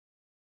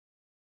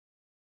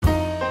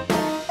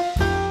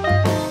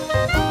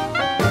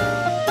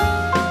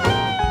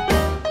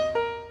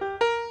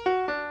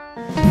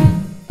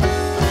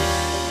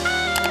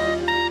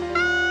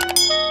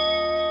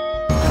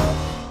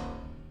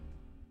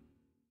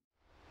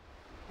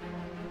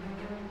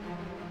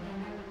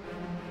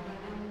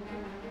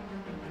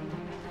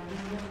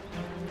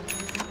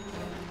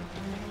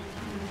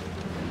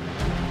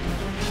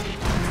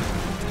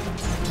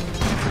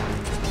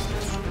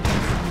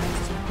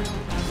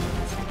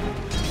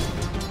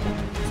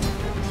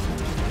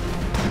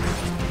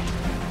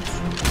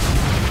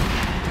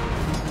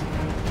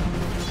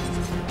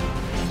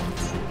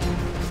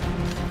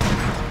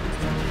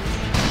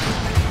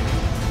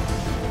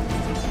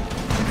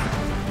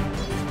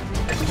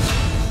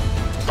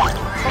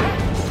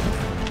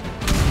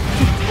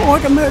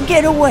Mortimer,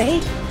 get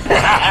away!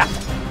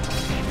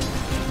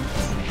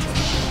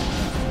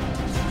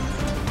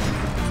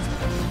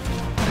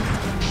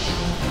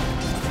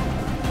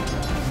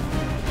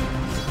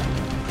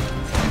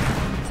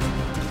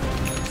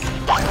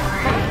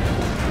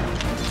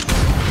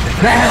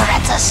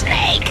 That's a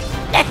snake!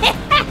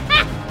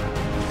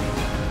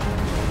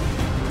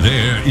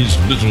 There is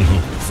little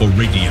hope for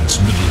Radiant's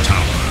middle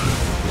tower.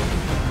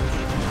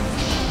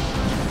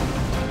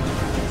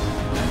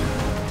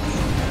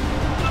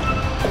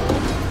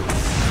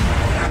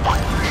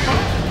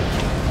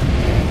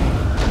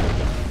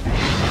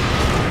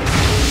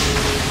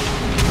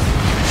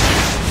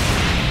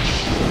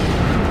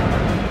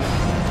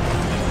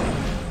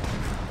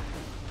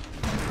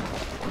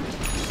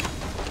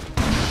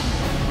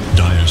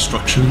 Dire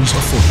structures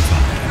are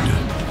fortified.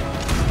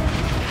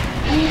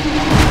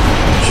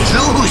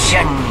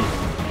 Illusion!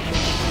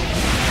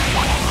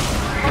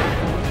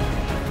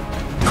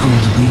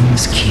 Cold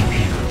wings keep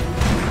you.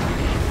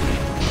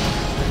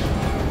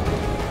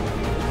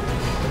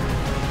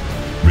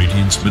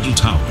 Radiant's middle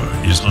tower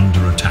is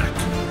under attack.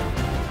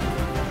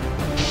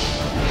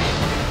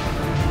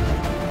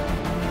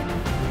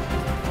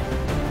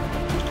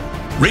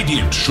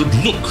 Radiant should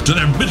look to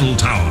their middle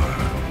tower.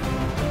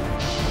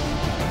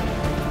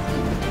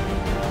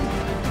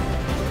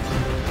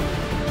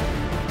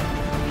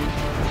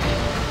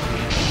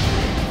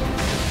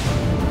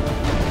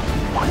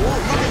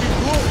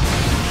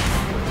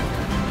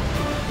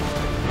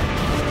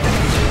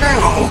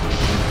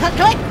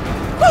 Click!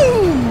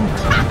 Boom!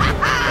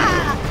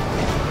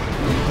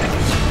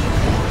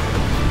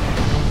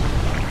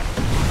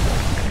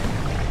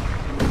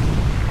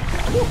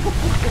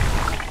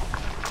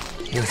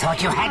 You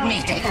thought you had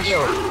me, didn't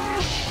you?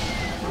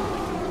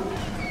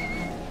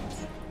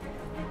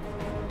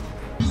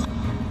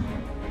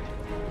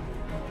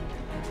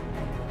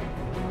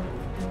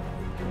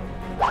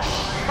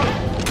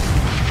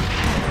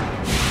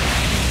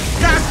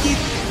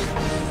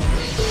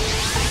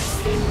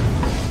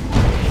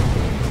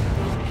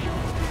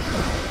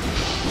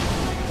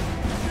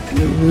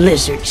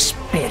 Lizard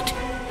spit.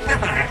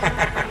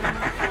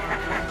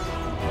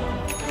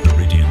 The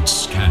Radiant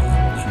scan,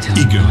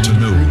 eager to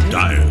know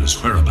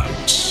Dire's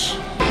whereabouts.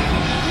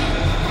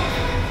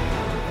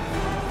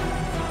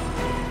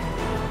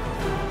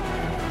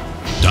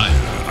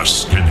 Dire are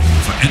scanning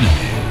for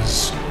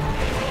enemies.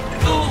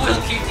 Who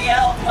will keep the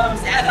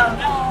albums? I don't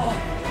know.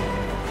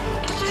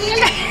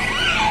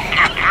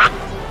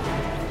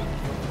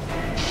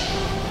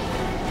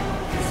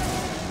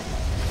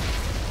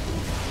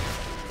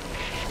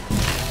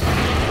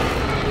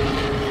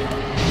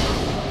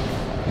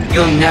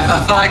 You'll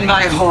never find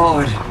my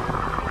horde.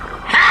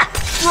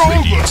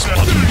 Radiant's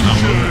bottom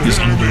tower is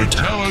under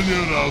attack. Telling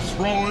you to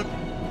throw it.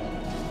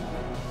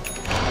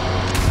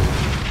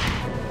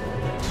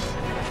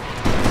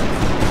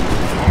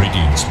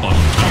 Radiant's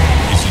bottom tower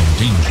is in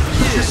danger.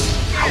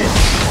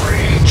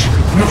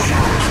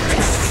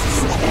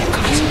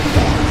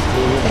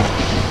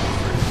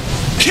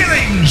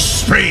 Killing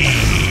spree!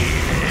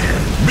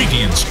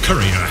 Radiant's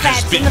courier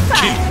has been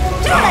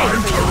killed.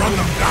 Time to run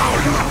them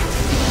down.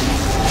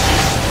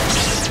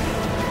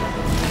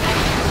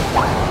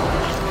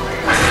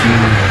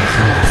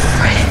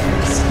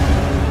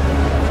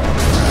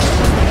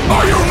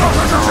 Are you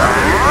looking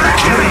around?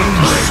 Killing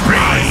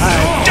spree!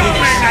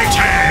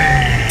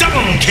 Dominating!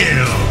 Double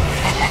kill!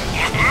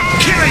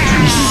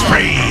 Killing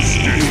spree!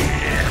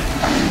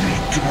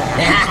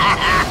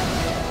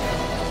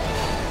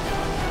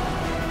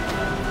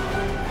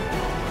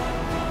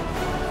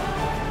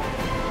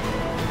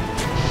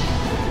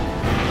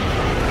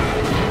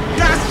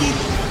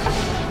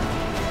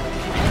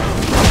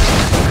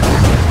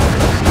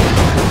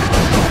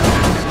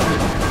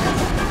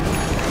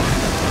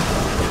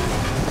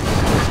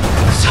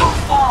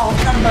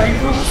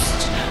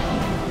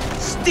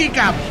 Stick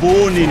a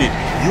bone in it.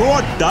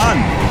 You're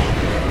done.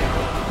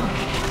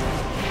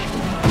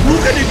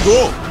 Look at it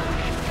go.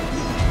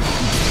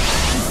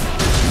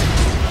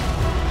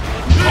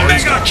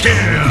 Mega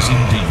kill is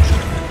in danger.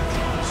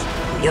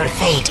 Your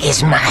fate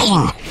is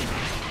mine.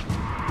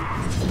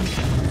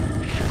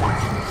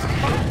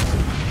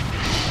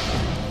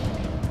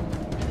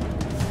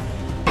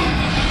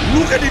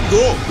 Look at it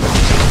go.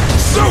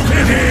 Soak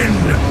it in.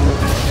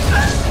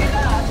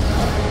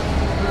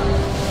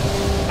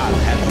 I'll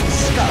have you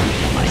stunned.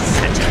 My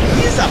center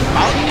is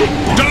about to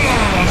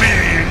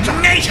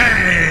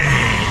Dominating!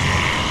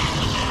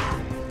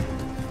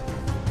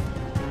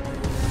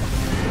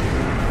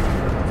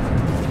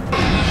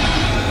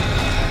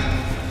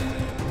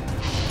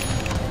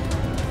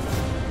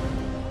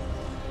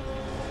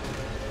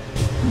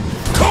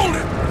 Hold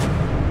it.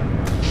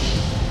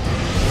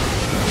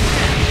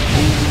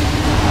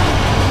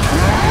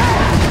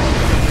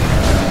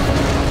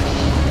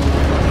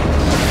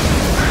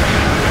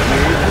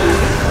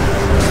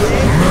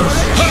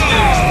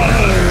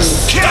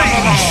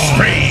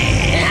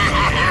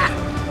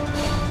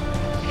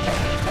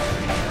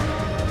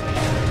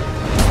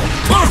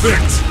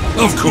 Perfect!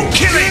 Of course!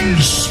 Killing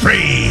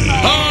spree!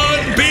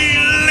 Unbelievable!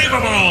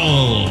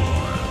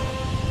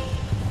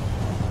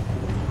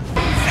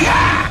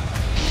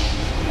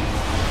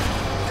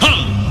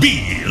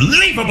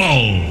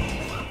 Unbelievable!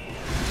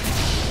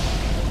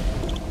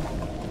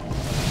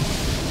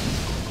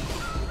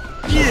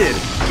 Here,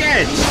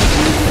 catch!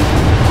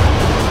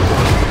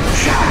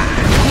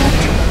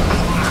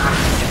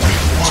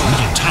 His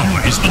middle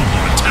tower is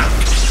under attack.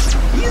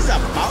 He's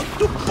about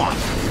to pop.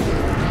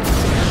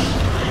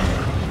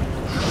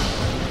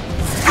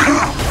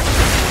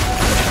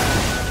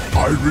 I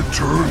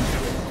returned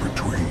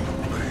between the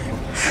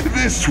planes.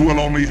 This will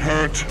only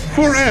hurt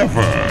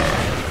forever.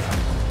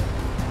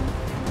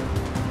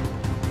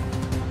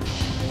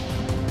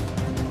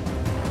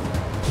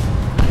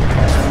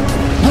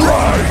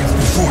 Rise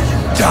before you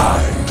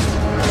die.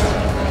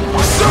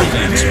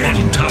 Radiant's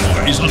bottom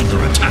tower is under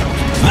attack.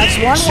 That's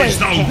one way This is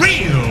to the catch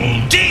real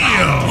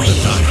deal! The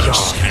Dire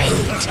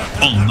stand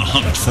on the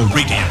hunt for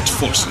Radiant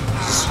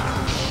forces.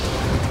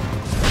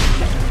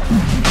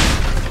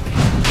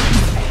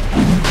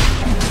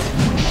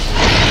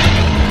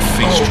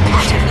 Faced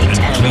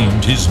and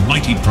claimed his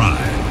mighty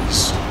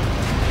prize.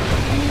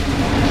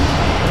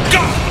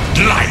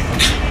 Godlike!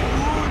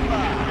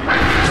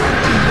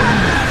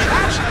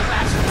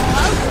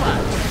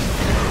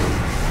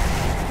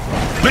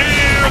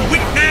 Bear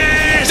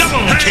witness!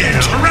 Double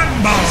kill!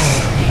 Tremble!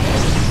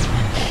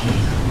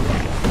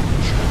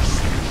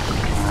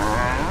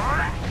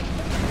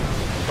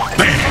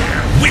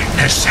 Bear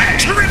witness!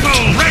 Triple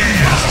tremble!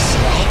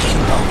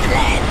 IMMO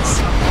plans.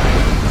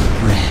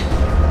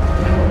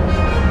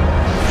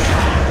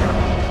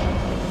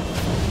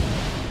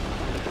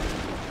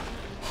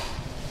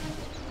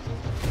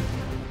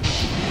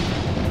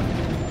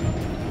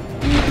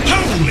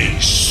 Holy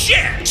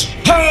shit!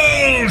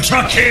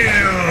 Ultra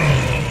kill!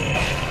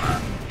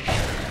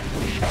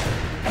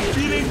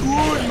 Feeling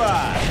good,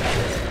 man.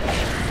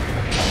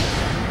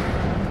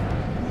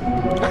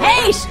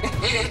 Haste!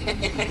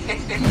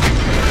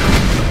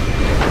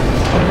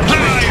 I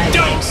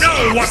don't know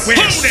what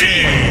we're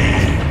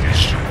seeing!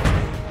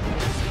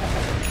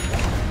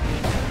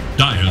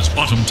 Dire's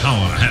bottom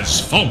tower has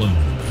fallen.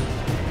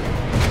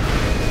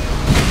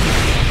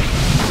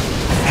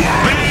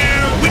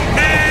 Bear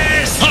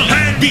witness!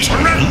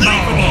 Unbelievable!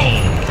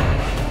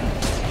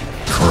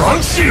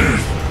 Crunchy!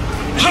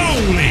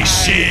 Holy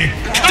shit!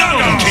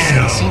 Double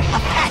kill! A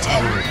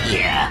pattern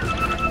here.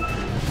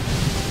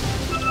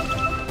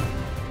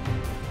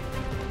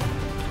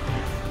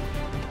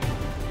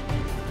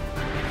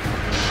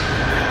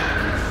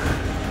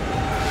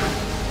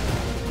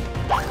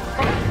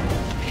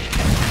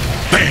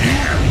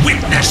 Bear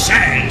witness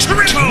and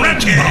triple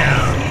kill!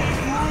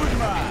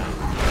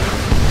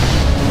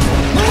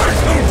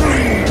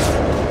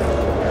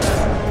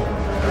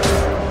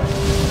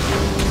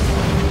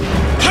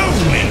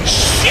 Holy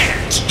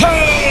shit!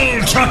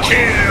 Ultra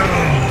kill!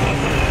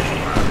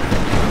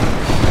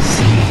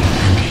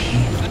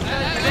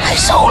 My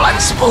soul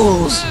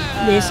unspools.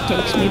 This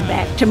takes me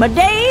back to my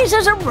days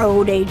as a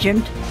road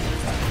agent.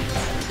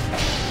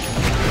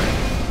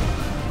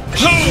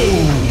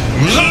 Holy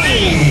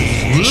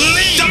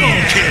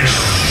double kill!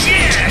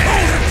 Shit!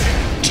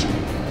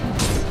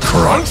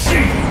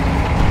 Crunchy!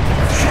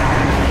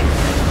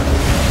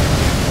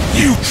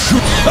 You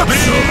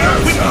Bear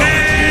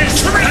witness!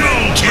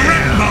 Triple kill!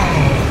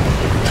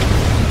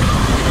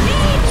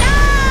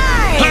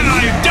 I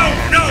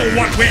don't know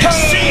what we're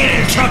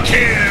seeing! Ultra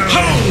kill!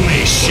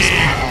 Holy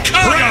shit!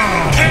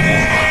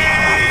 Rampage!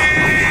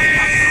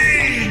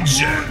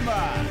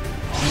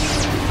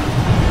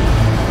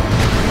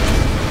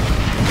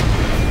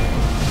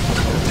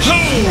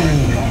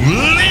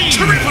 Holy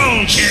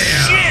triple kill!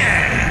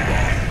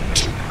 Shit!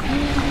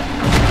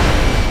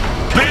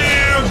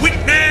 Bear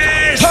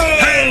witness!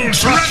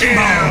 Ultra kill!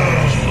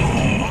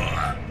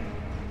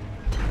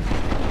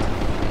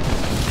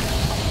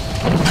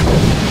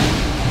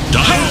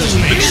 Dire's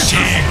middle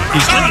tower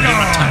is under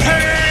attack.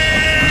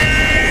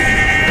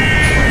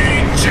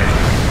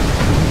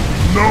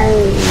 No!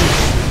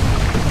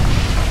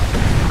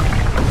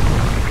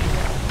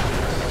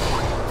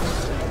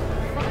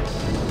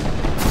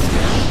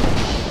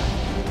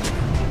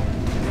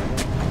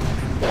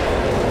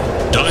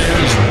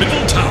 Dire's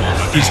middle tower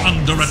is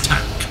under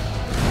attack.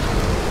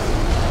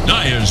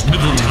 Dire's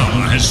middle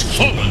tower has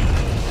fallen.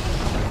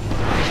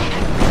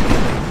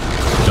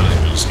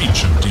 Dire's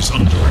ancient is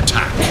under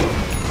attack.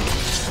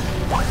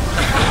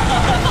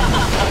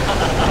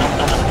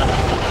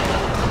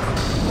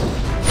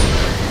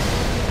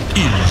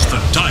 Is the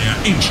Dire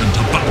ancient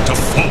about to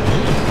fall?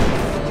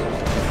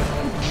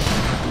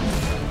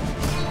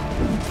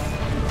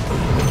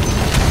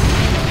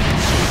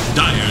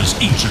 Dire's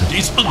ancient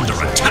is under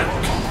attack.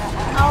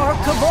 Our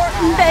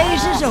cavorting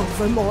days is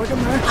over,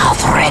 Mortimer. I'll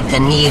thread the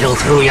needle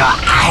through your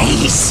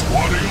eyes.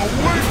 What are you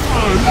waiting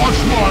for? Watch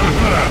my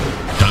head!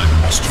 Dire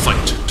must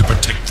fight to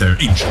protect their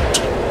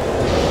ancient.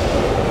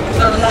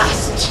 The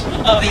last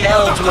of the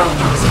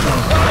Eldrums.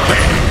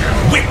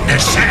 Bear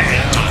witness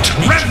and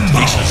tremble.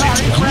 This is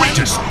its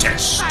greatest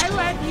test. I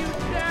let you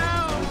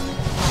down.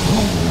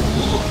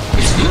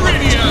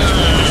 Radiant